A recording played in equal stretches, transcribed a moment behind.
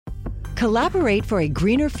Collaborate for a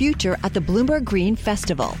greener future at the Bloomberg Green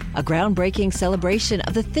Festival, a groundbreaking celebration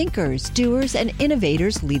of the thinkers, doers, and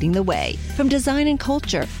innovators leading the way. From design and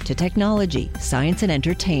culture to technology, science, and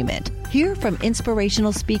entertainment. Hear from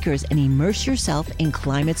inspirational speakers and immerse yourself in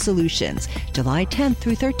climate solutions. July 10th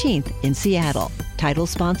through 13th in Seattle. Title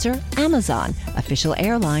sponsor, Amazon. Official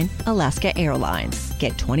airline, Alaska Airlines.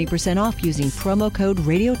 Get 20% off using promo code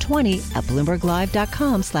radio20 at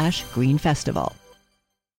bloomberglive.com/greenfestival.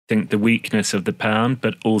 I think the weakness of the pound,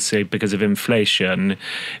 but also because of inflation,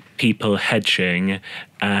 people hedging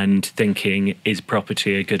and thinking, is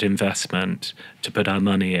property a good investment to put our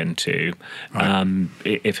money into? Right.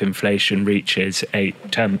 If inflation reaches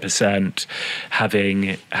 8-10%,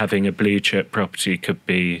 having a blue chip property could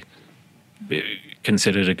be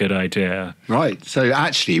considered a good idea. Right. So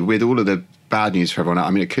actually, with all of the bad news for everyone,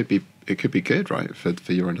 I mean, it could be good, right, for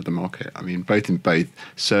your end of the market. I mean, both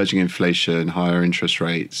surging inflation, higher interest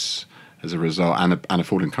rates as a result, and a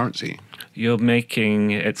falling currency. You're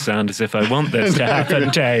making it sound as if I want this to happen,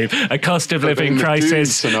 Dave. A cost of living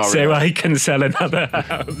crisis so I can sell another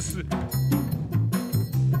house.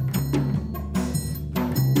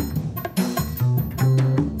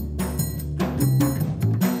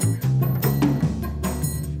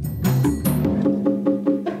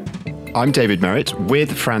 I'm David Merritt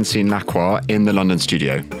with Francine Lacroix in the London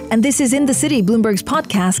studio. And this is In the City, Bloomberg's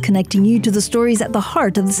podcast connecting you to the stories at the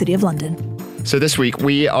heart of the City of London. So this week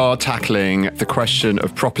we are tackling the question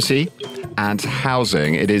of property and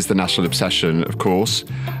housing. It is the national obsession, of course,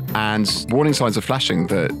 and warning signs are flashing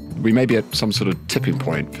that we may be at some sort of tipping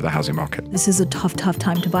point for the housing market. This is a tough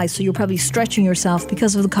time to buy. So you're probably stretching yourself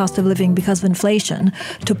because of the cost of living, because of inflation,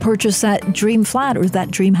 to purchase that dream flat or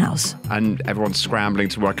that dream house. And everyone's scrambling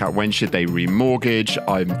to work out when should they remortgage.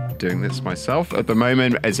 I'm doing this myself at the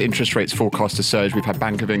moment as interest rates forecast to surge. We've had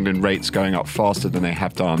Bank of England rates going up faster than they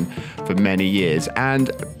have done for many years.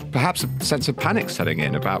 And perhaps a sense of panic setting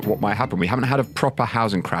in about what might happen. We haven't had a proper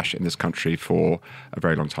housing crash in this country for a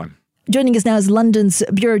very long time. Joining us now is London's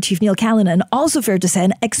Bureau Chief Neil Callanan, also fair to say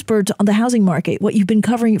an expert on the housing market. What you've been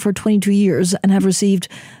covering for 22 years and have received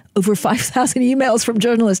over 5,000 emails from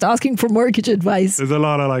journalists asking for mortgage advice. There's a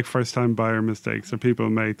lot of first-time buyer mistakes that people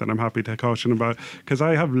make that I'm happy to caution about, because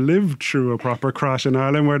I have lived through a proper crash in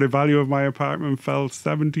Ireland where the value of my apartment fell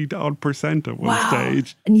 70% at one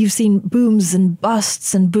stage. And you've seen booms and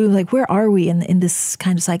busts and boom. Where are we in this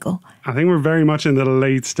kind of cycle? I think we're very much in the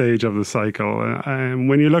late stage of the cycle.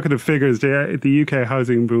 When you look at the figures, the UK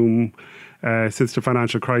housing boom since the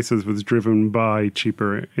financial crisis was driven by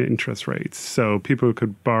cheaper interest rates. So people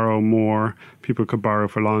could borrow more, people could borrow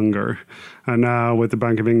for longer. And now with the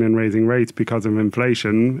Bank of England raising rates because of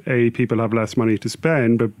inflation, A, people have less money to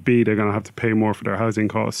spend, but B, they're going to have to pay more for their housing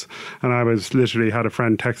costs. And I had a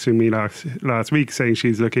friend texting me last week saying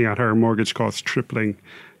she's looking at her mortgage costs tripling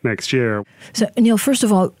next year. So, Neil, first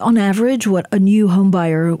of all, on average, what a new home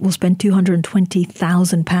buyer will spend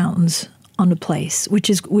 £220,000 on a place, which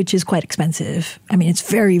is quite expensive. I mean, it's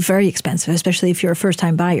very, very expensive, especially if you're a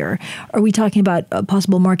first-time buyer. Are we talking about a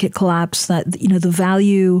possible market collapse that, the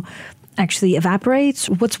value actually evaporates?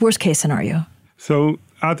 What's worst-case scenario? So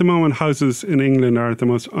at the moment, houses in England are at the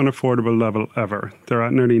most unaffordable level ever. They're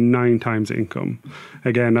at nearly 9 times income.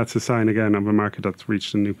 Again, that's a sign, of a market that's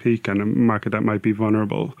reached a new peak and a market that might be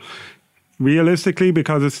vulnerable. Realistically,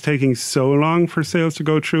 because it's taking so long for sales to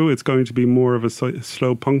go through, it's going to be more of a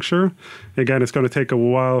slow puncture. Again, it's going to take a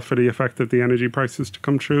while for the effect of the energy prices to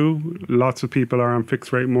come through. Lots of people are on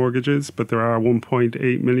fixed rate mortgages, but there are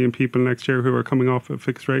 1.8 million people next year who are coming off a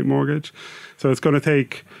fixed rate mortgage. So it's going to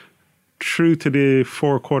take through to the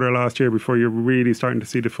fourth quarter last year before you're really starting to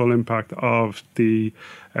see the full impact of the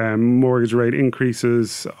mortgage rate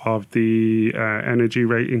increases, of the energy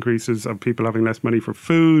rate increases, of people having less money for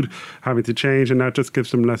food, having to change, and that just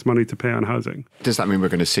gives them less money to pay on housing. Does that mean we're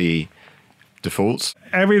going to see defaults?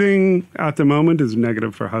 Everything at the moment is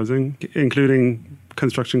negative for housing, including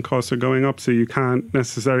construction costs are going up, so you can't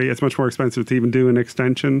necessarily, it's much more expensive to even do an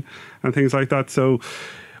extension and things like that. So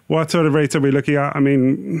what sort of rates are we looking at? I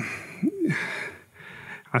mean,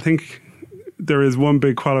 I think there is one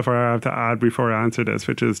big qualifier I have to add before I answer this,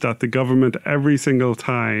 which is that the government, every single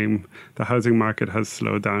time the housing market has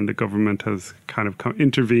slowed down, the government has kind of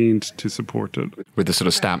intervened to support it. With the sort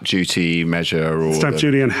of stamp duty measure? Or stamp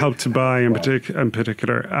duty and Help to Buy in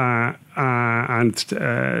particular. And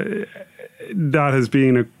that has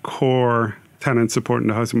been a core tenant support in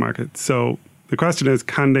the housing market. So the question is,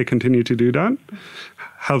 can they continue to do that?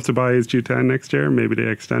 Help to Buy is due to end next year. Maybe they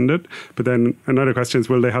extend it. But then another question is,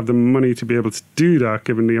 will they have the money to be able to do that,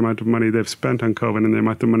 given the amount of money they've spent on COVID and the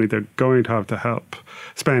amount of money they're going to have to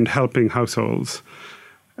spend helping households?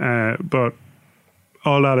 But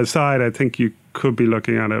all that aside, I think you could be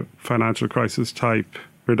looking at a financial crisis type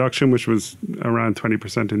reduction, which was around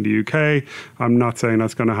 20% in the UK. I'm not saying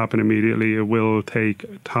that's going to happen immediately. It will take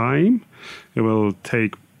time. It will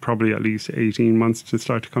take probably at least 18 months to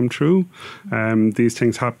start to come true. These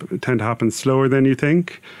things tend to happen slower than you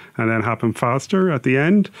think and then happen faster at the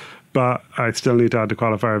end. But I still need to add the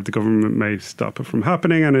qualifier if the government may stop it from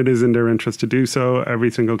happening, and it is in their interest to do so. Every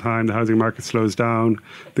single time the housing market slows down,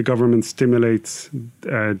 the government stimulates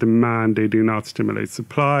demand, they do not stimulate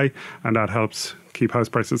supply, and that helps keep house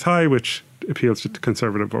prices high, which appeals to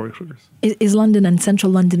conservative voters. Is London and central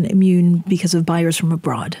London immune because of buyers from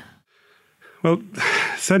abroad? Well,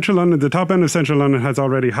 central London, the top end of central London has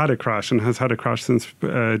already had a crash and has had a crash since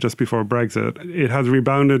just before Brexit. It has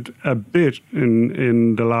rebounded a bit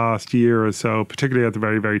in the last year or so, particularly at the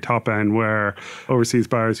very, very top end, where overseas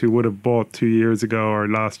buyers who would have bought 2 years ago or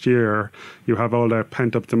last year, you have all that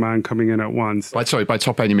pent-up demand coming in at once. By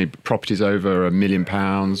top end, you mean properties over £1 million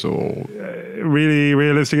or? Really,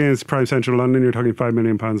 realistically, in prime central London, you're talking £5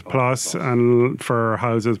 million plus, and for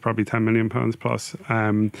houses, probably £10 million plus.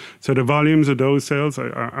 So the volumes of those sales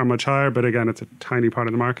are much higher, but again, it's a tiny part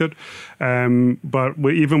of the market. But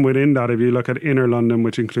even within that, if you look at inner London,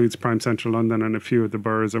 which includes prime central London and a few of the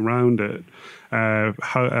boroughs around it,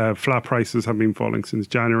 flat prices have been falling since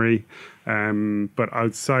January. But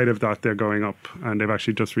outside of that, they're going up, and they've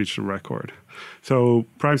actually just reached a record. So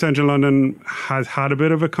prime central London has had a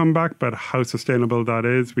bit of a comeback, but how sustainable that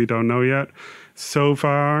is, we don't know yet. So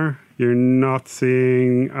far, you're not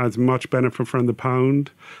seeing as much benefit from the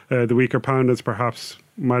pound. The weaker pound as perhaps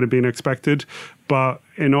might have been expected. But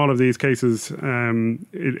in all of these cases,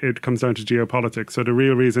 it comes down to geopolitics. So the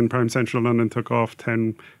real reason prime central London took off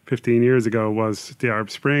 10, 15 years ago was the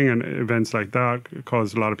Arab Spring, and events like that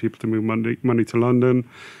caused a lot of people to move money to London.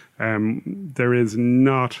 There is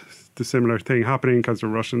not the similar thing happening because the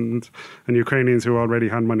Russians and Ukrainians who already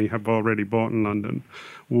had money have already bought in London.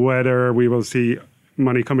 Whether we will see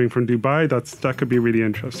money coming from Dubai, that could be really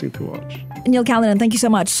interesting to watch. Neil Callanan, thank you so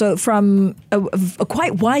much. So from a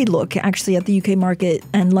quite wide look, actually, at the UK market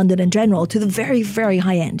and London in general, to the very, very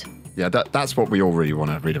high end. Yeah, that's what we all really want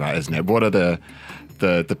to read about, isn't it? What are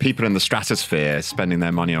the people in the stratosphere spending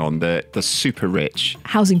their money on, the super rich?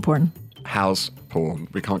 Housing porn. House porn.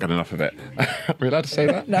 We can't get enough of it. Are we allowed to say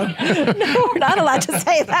that? No, we're not allowed to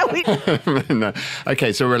say that. No.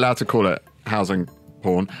 Okay, so we're allowed to call it housing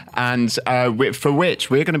porn, and for which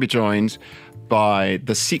we're going to be joined by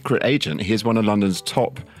the secret agent. He is one of London's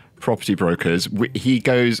top property brokers. He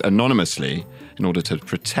goes anonymously in order to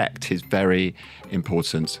protect his very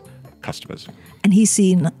important customers. And he's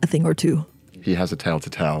seen a thing or two. He has a tale to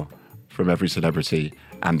tell from every celebrity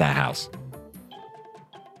and their house.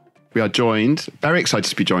 We are joined, very excited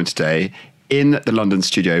to be joined today, in the London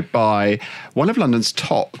studio by one of London's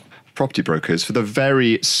top property brokers for the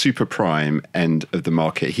very super prime end of the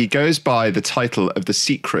market. He goes by the title of the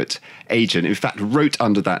secret agent, in fact wrote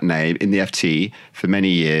under that name in the FT for many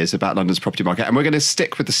years about London's property market. And we're going to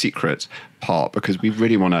stick with the secret part because we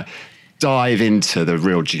really want to dive into the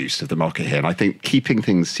real juice of the market here. And I think keeping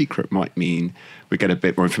things secret might mean we get a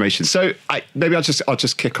bit more information. So maybe I'll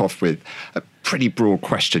just kick off with a pretty broad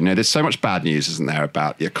question. There's so much bad news, isn't there,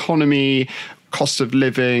 about the economy, cost of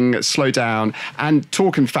living, slowdown, and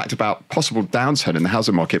talk, in fact, about possible downturn in the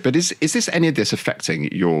housing market. But is any of this affecting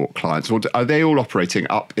your clients, or are they all operating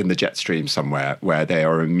up in the jet stream somewhere where they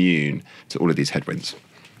are immune to all of these headwinds?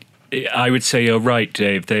 I would say you're right,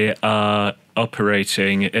 Dave. They are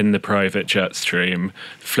operating in the private jet stream,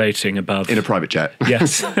 floating above. In a private jet.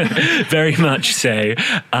 Yes, very much so.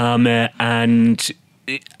 And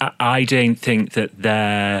I don't think that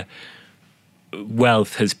their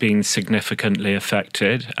wealth has been significantly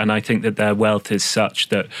affected. And I think that their wealth is such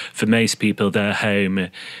that for most people, their home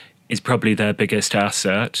is probably their biggest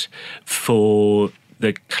asset. For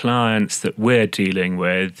the clients that we're dealing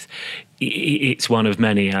with, it's one of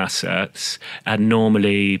many assets, and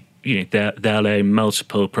normally they'll own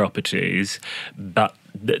multiple properties, but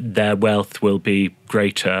their wealth will be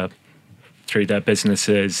greater through their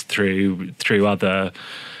businesses, through other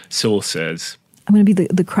sources. I'm going to be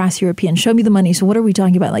the crass European. Show me the money. So what are we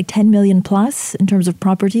talking about, like 10 million plus in terms of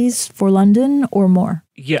properties for London or more?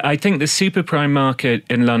 Yeah, I think the super prime market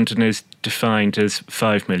in London is defined as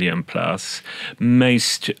 5 million plus.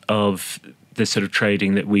 Most of the sort of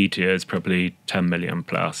trading that we do is probably 10 million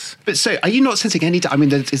plus. But so are you not sensing any,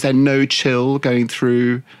 is there no chill going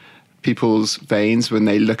through people's veins when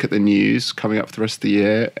they look at the news coming up for the rest of the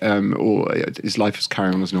year, or is life just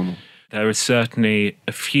carrying on as normal? There are certainly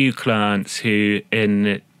a few clients who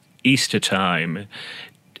in Easter time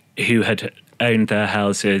who had owned their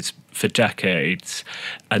houses for decades,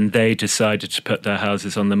 and they decided to put their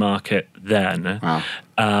houses on the market then. Wow.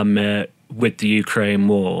 With the Ukraine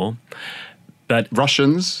war. But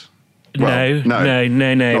Russians? No. Not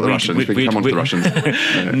the Russians. We can come on to the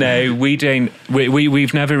Russians. No, we don't.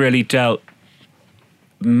 We've never really dealt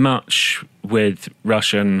much with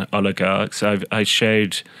Russian oligarchs. I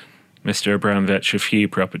showed Mr. Abramovich a few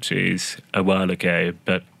properties a while ago,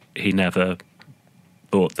 but he never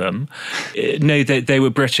bought them. No, they were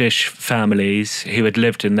British families who had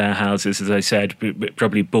lived in their houses, as I said,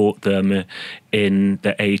 probably bought them in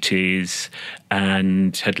the 80s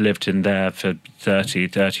and had lived in there for 30,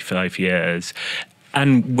 35 years.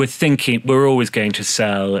 And we're thinking we're always going to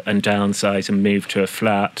sell and downsize and move to a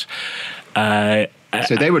flat. So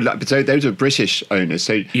those are British owners.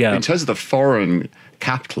 So in terms of the foreign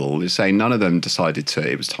capital, you're saying none of them decided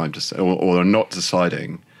it was time to sell, or are not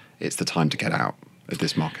deciding it's the time to get out of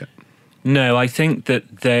this market? No, I think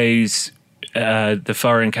that those, the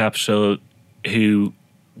foreign capital who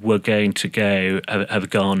were going to go have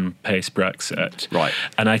gone post-Brexit. Right.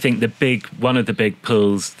 And I think one of the big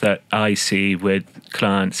pulls that I see with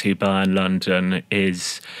clients who buy in London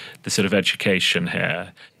is the sort of education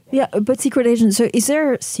here. Yeah, but secret agents, so is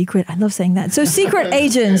there secret, I love saying that. So secret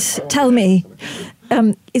agents, tell me,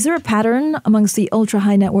 is there a pattern amongst the ultra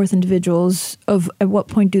high net worth individuals of at what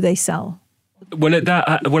point do they sell? Well,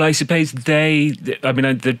 I suppose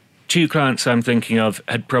the two clients I'm thinking of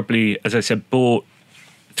had probably, as I said, bought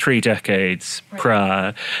 3 decades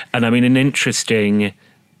prior. And I mean, an interesting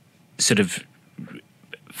sort of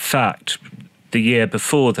fact, the year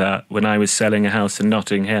before that, when I was selling a house in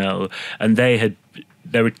Notting Hill, and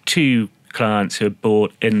there were 2 clients who had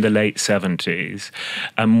bought in the late 70s,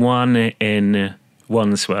 and one in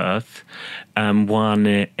Wandsworth, and one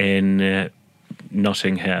in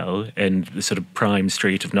Notting Hill, in the sort of prime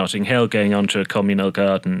street of Notting Hill, going onto a communal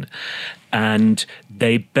garden. And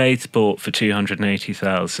they both bought for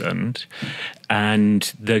 280,000.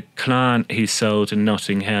 And the client who sold in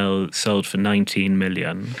Notting Hill sold for 19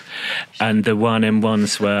 million. And the one in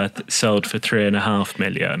Wandsworth sold for 3.5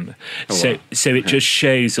 million. So it just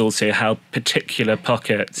shows also how particular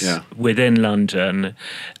pockets within London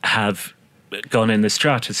have gone in the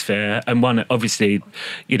stratosphere. And one, obviously,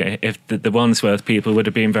 if the Wandsworth people would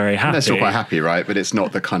have been very happy. They're still quite happy, right? But it's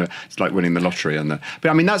not the kind of, it's like winning the lottery. But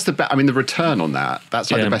I mean, the return on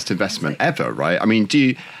that's like the best investment ever, right? I mean,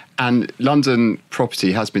 and London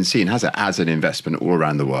property has been seen, has it, as an investment all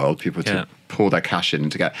around the world. People to pour their cash in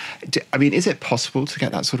to get. I mean, is it possible to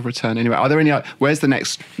get that sort of return anyway? Are there any? Where's the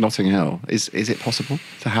next Notting Hill? Is it possible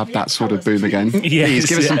to have that sort of boom again? Yes, please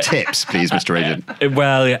give us some tips, please, Mr. Agent.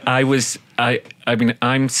 Well, I mean,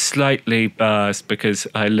 I'm slightly biased because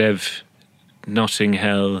I live Notting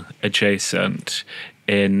Hill adjacent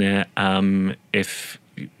in if.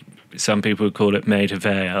 Some people call it Maida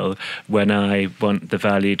Vale. When I want the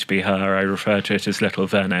value to be higher, I refer to it as Little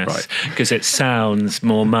Venice, because it sounds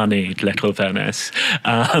more moneyed, Little Venice.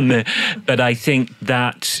 But I think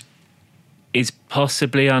that is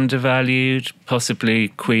possibly undervalued, possibly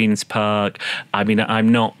Queen's Park. I mean, I'm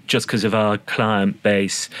not, just because of our client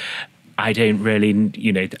base, I don't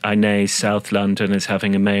really, I know South London is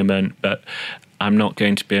having a moment, but I'm not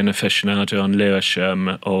going to be an aficionado on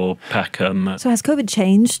Lewisham or Peckham. So has COVID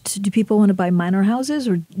changed? Do people want to buy manor houses,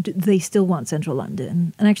 or do they still want central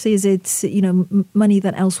London? And actually, is it money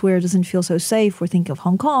that elsewhere doesn't feel so safe? We're thinking of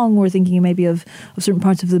Hong Kong. We're thinking maybe of certain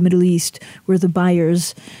parts of the Middle East where the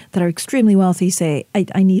buyers that are extremely wealthy say,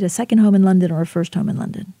 I need a second home in London or a first home in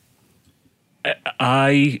London.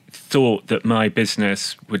 I thought that my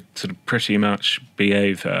business would sort of pretty much be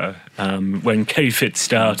over when COVID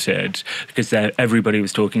started, because everybody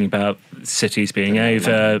was talking about cities being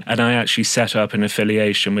over. And I actually set up an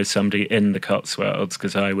affiliation with somebody in the Cotswolds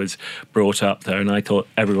because I was brought up there and I thought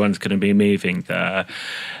everyone's going to be moving there.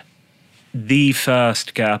 The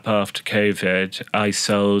first gap after COVID, I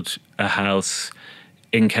sold a house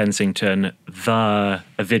in Kensington via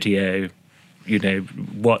a video,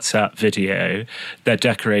 WhatsApp video. Their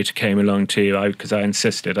decorator came along too, because I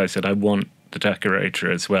insisted. I said, I want the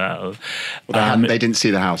decorator as well. They didn't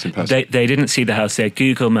see the house in person? They didn't see the house. They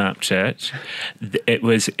Google mapped it. It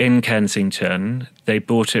was in Kensington. They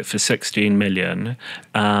bought it for 16 million.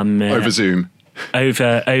 Over Zoom?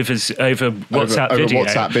 Over WhatsApp video. Over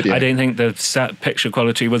WhatsApp video. I don't think the picture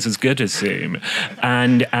quality was as good as Zoom,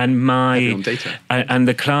 and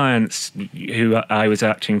the clients who I was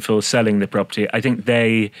acting for selling the property, I think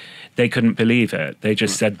they couldn't believe it. They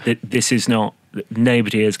just said that this is not.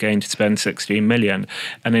 Nobody is going to spend 16 million,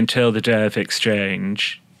 and until the day of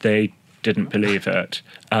exchange, they didn't believe it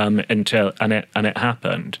until it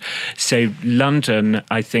happened. So London,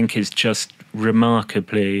 I think, is just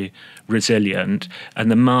remarkably resilient,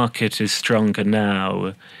 and the market is stronger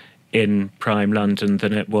now in prime London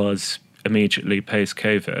than it was immediately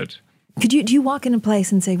post-COVID. Do you walk in a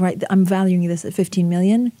place and say, right, I'm valuing this at 15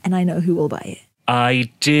 million and I know who will buy it?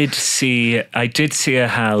 I did see a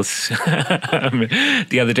house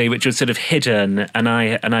the other day which was sort of hidden, and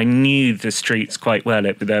I knew the streets quite well.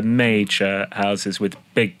 They're major houses with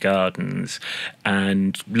big gardens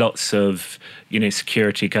and lots of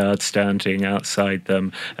security guards standing outside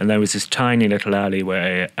them, and there was this tiny little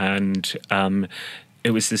alleyway, and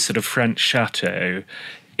it was this sort of French chateau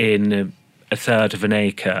in a third of an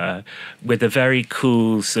acre with a very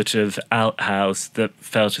cool sort of outhouse that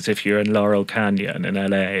felt as if you're in Laurel Canyon in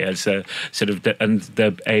LA, as a sort of, and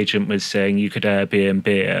the agent was saying you could Airbnb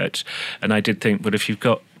it. And I did think, well, if you've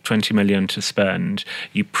got 20 million to spend,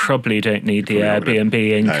 you probably don't need the Airbnb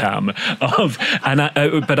income of,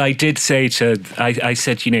 but I did say I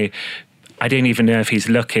said, I don't even know if he's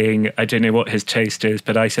looking. I don't know what his taste is,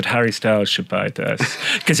 but I said Harry Styles should buy this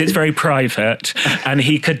because it's very private, and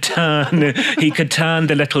he could turn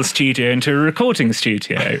the little studio into a recording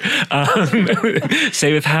studio. So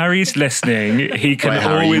if Harry's listening, he can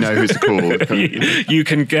Harry, always who's cool. you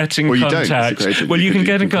can get in contact. You can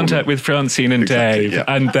get in contact with Francine and Dave,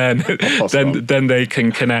 and then they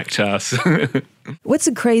can connect us. What's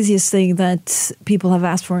the craziest thing that people have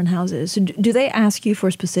asked for in houses? Do they ask you for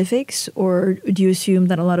specifics, or do you assume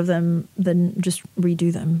that a lot of them then just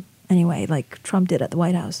redo them anyway, like Trump did at the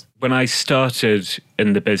White House? When I started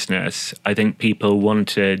in the business, I think people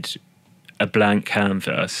wanted a blank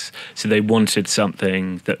canvas. So they wanted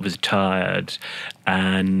something that was tired,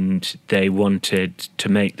 and they wanted to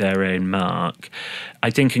make their own mark. I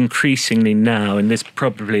think increasingly now, and this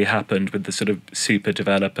probably happened with the sort of super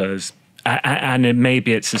developers, and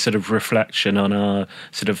maybe it's a sort of reflection on our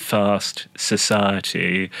sort of fast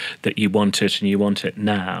society that you want it and you want it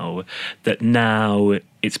now, that now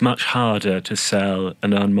it's much harder to sell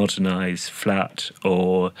an unmodernized flat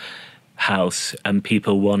or house, and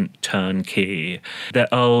people want turnkey.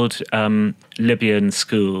 The old Libyan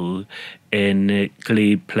school in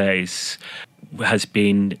Glebe Place has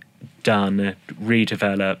been done,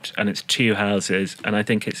 redeveloped, and it's 2 houses, and I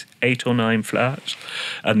think it's 8 or 9 flats,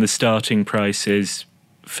 and the starting prices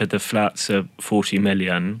for the flats are 40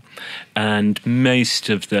 million, and most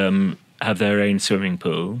of them have their own swimming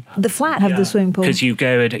pool. The flat have the swimming pool? Because you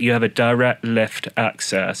have a direct lift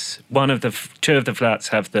access. 2 of the flats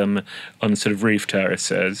have them on sort of roof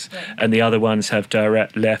terraces, and the other ones have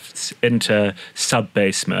direct lifts into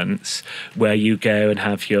sub-basements where you go and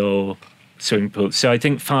have your swimming pool. So I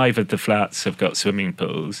think 5 of the flats have got swimming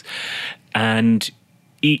pools, and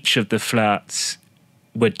each of the flats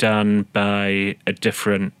were done by a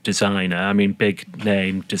different designer. I mean, big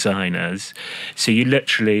name designers. So you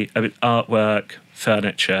literally, artwork,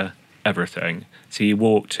 furniture, everything. So you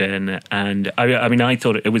walked in, and I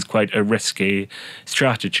thought it was quite a risky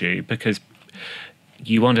strategy because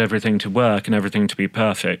you want everything to work and everything to be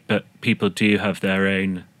perfect, but people do have their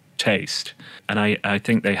own taste, and I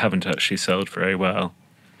think they haven't actually sold very well.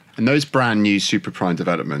 And those brand new super prime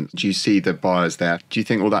developments, do you see the buyers there? Do you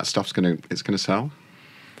think all that stuff's going to sell?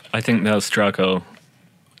 I think they'll struggle.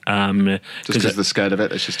 Just because they're scared of it,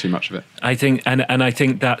 there's just too much of it. I think, and I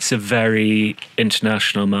think that's a very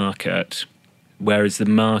international market, whereas the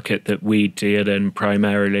market that we deal in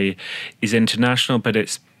primarily is international, but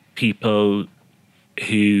it's people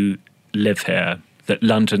who live here, that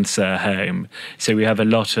London's their home. So we have a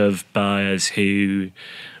lot of buyers who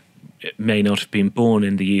may not have been born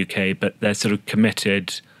in the UK, but they're sort of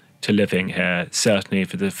committed to living here, certainly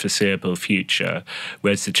for the foreseeable future.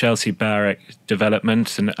 Whereas the Chelsea Barrack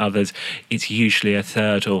developments and others, it's usually a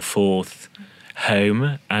 3rd or 4th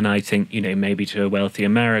home. And I think, maybe to a wealthy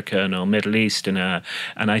American or Middle Easterner.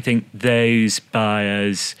 And I think those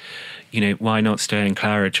buyers, why not stay in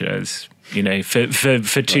Claridge's?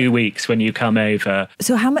 For 2 weeks when you come over.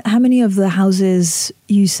 So how many of the houses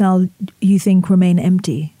you sell you think remain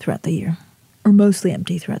empty throughout the year, or mostly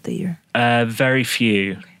empty throughout the year? Very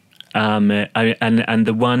few, and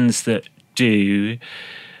the ones that do,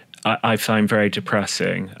 I find very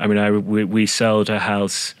depressing. I mean, we sold a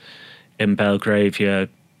house in Belgravia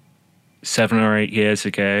 7 or 8 years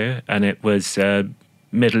ago, and it was a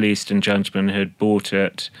Middle Eastern gentleman who had bought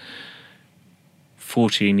it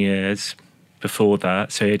 14 years before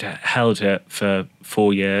that, so he'd held it for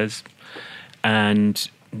 4 years, and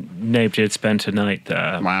nobody had spent a night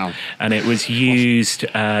there. Wow. And it was used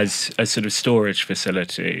as a sort of storage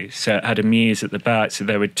facility, so it had a mews at the back, so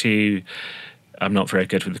there were 2 I'm not very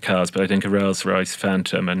good with the cars, but I think a Rolls-Royce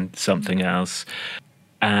Phantom and something else.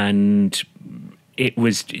 And it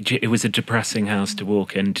was a depressing house to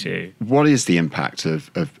walk into. What is the impact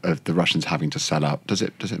of the Russians having to sell up? Does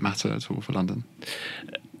it matter at all for London?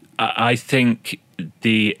 I think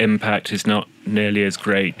the impact is not nearly as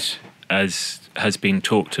great as has been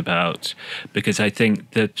talked about, because I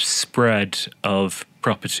think the spread of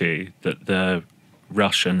property that the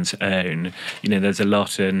Russians own, there's a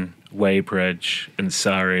lot in Weybridge and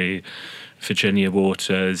Surrey, Virginia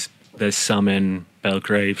Waters, there's some in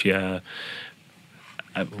Belgravia.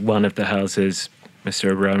 One of the houses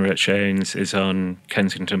Mr. Abramovich owns is on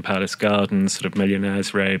Kensington Palace Gardens, sort of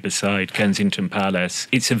Millionaires Row beside Kensington Palace.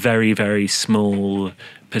 It's a very, very small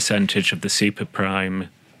percentage of the super prime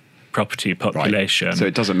property population. Right. So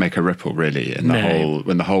it doesn't make a ripple really in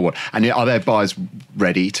the whole world. And are there buyers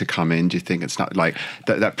ready to come in? Do you think it's not like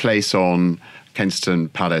that place on Kensington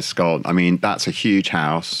Palace Garden? I mean, that's a huge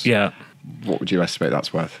house. Yeah. What would you estimate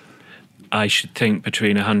that's worth? I should think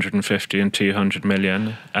between 150 and 200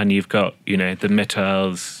 million. And you've got, the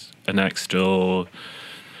Mittals next door.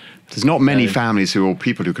 There's not many families or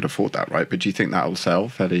people who could afford that, right? But do you think that will sell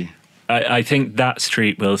fairly? I think that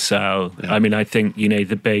street will sell. Yeah. I mean, I think,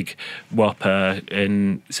 the big whopper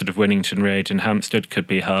in sort of Winnington Road in Hampstead could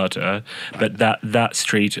be harder. Right. But that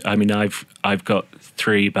street, I mean, I've got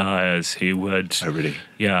 3 buyers who would... Oh, really?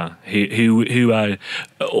 Yeah. Who are...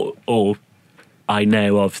 or I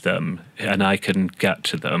know of them and I can get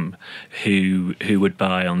to them who would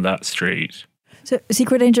buy on that street. So,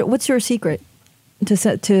 Secret Agent, what's your secret?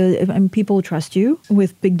 People trust you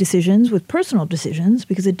with big decisions, with personal decisions,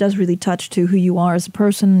 because it does really touch to who you are as a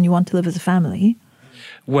person and you want to live as a family.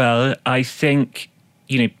 Well, I think,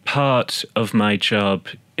 part of my job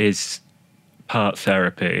is part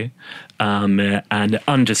therapy and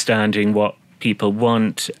understanding what people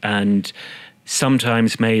want and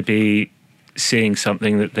sometimes maybe seeing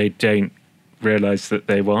something that they don't realise that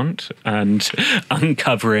they want and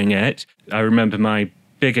uncovering it. I remember my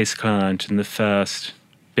biggest client and the first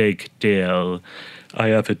big deal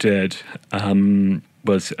I ever did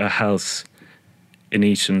was a house in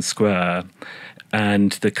Eaton Square,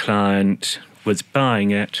 and the client was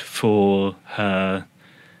buying it for her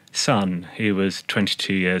son, who was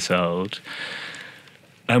 22 years old.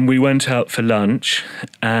 And we went out for lunch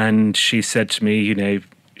and she said to me,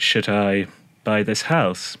 should I buy this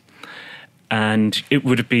house? And it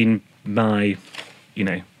would have been my,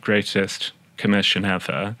 greatest commission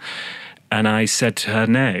ever. And I said to her,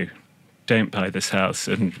 no, don't buy this house.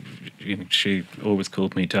 And she always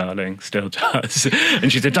called me darling, still does.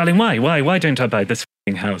 And she said, darling, why? Why don't I buy this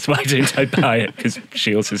house? Why don't I buy it? Because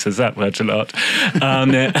she also says that word a lot.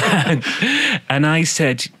 And I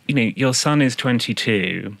said, your son is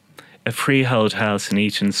 22. A freehold house in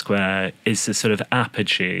Eaton Square is the sort of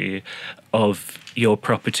apogee of your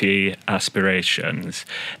property aspirations.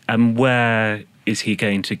 And where is he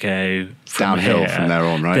going to go from downhill here? From there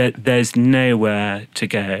on, right? There's nowhere to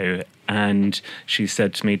go. And she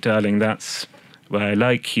said to me, darling, that's where I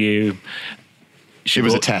like you. It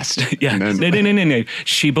was a test. Yeah. No.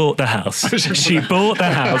 She bought the house.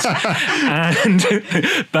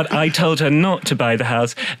 But I told her not to buy the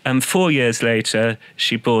house. And 4 years later,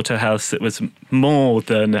 she bought a house that was more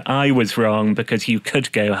than I was wrong because you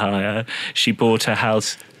could go higher. She bought a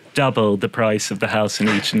house double the price of the house in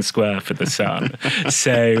Eaton Square for the son.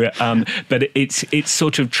 So, but it's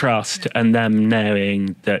sort of trust and them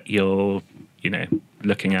knowing that you're,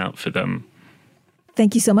 looking out for them.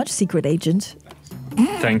 Thank you so much, Secret Agent.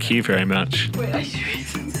 Thank you very much. I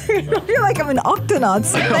feel like I'm an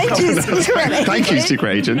Octonauts. Thank you, Secret Agent. Thank you,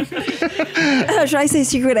 Secret Agent. Should I say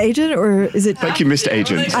Secret Agent or is it... Thank you, Mr.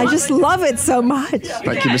 Agent. I just love it so much.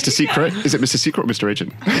 Thank you, Mr. Secret. Is it Mr. Secret or Mr.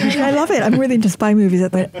 Agent? I love it. I'm really into spy movies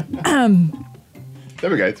at the... There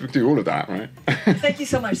we go. We can do all of that, right? Thank you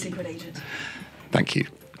so much, Secret Agent. Thank you.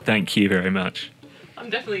 Thank you very much. I'm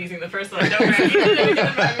definitely using the first one. Don't worry. I'm using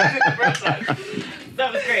the first one.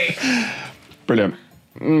 That was great. Brilliant.